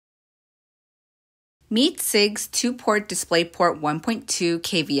Meet SIIG's 2-port DisplayPort 1.2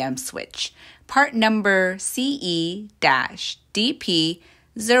 KVM switch, part number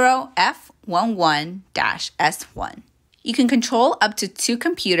CE-DP0F11-S1. You can control up to 2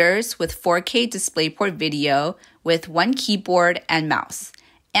 computers with 4K DisplayPort video with 1 keyboard and mouse,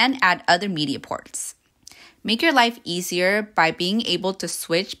 and add other media ports. Make your life easier by being able to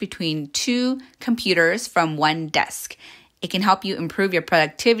switch between 2 computers from one desk. It can help you improve your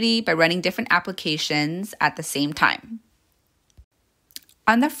productivity by running different applications at the same time.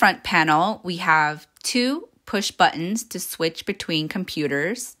 On the front panel, we have 2 push buttons to switch between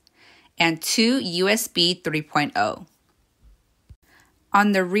computers and 2 USB 3.0.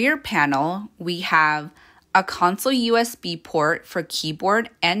 On the rear panel, we have a console USB port for keyboard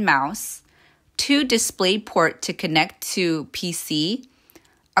and mouse, 2 DisplayPort to connect to PC,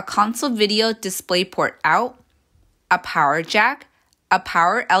 a console video DisplayPort out, a power jack, a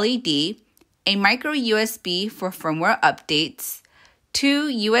power LED, a micro USB for firmware updates, 2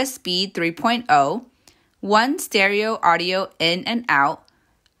 USB 3.0, 1 stereo audio in and out,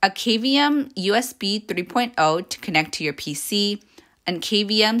 a KVM USB 3.0 to connect to your PC, and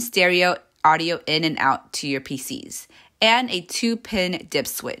KVM stereo audio in and out to your PCs, and a 2-pin dip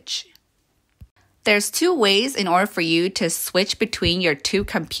switch. There's 2 ways in order for you to switch between your 2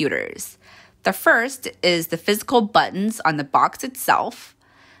 computers. The first is the physical buttons on the box itself,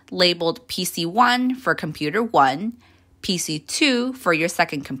 labeled PC1 for computer 1, PC2 for your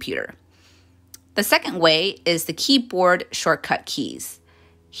second computer. The second way is the keyboard shortcut keys.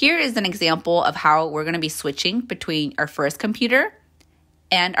 Here is an example of how we're going to be switching between our first computer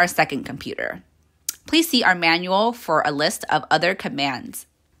and our second computer. Please see our manual for a list of other commands.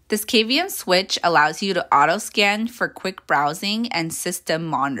 This KVM switch allows you to auto-scan for quick browsing and system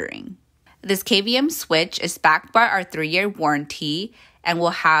monitoring. This KVM switch is backed by our 3-year warranty and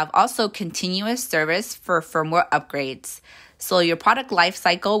will have also continuous service for firmware upgrades, so your product life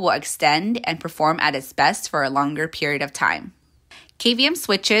cycle will extend and perform at its best for a longer period of time. KVM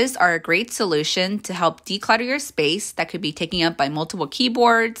switches are a great solution to help declutter your space that could be taken up by multiple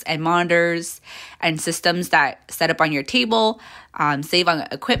keyboards and monitors and systems that set up on your table, save on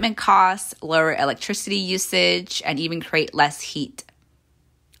equipment costs, lower electricity usage, and even create less heat.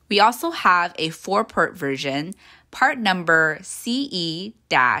 We also have a 4-port version, part number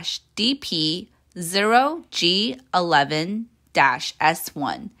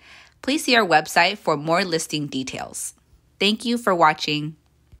CE-DP0F11-S1. Please see our website for more listing details. Thank you for watching.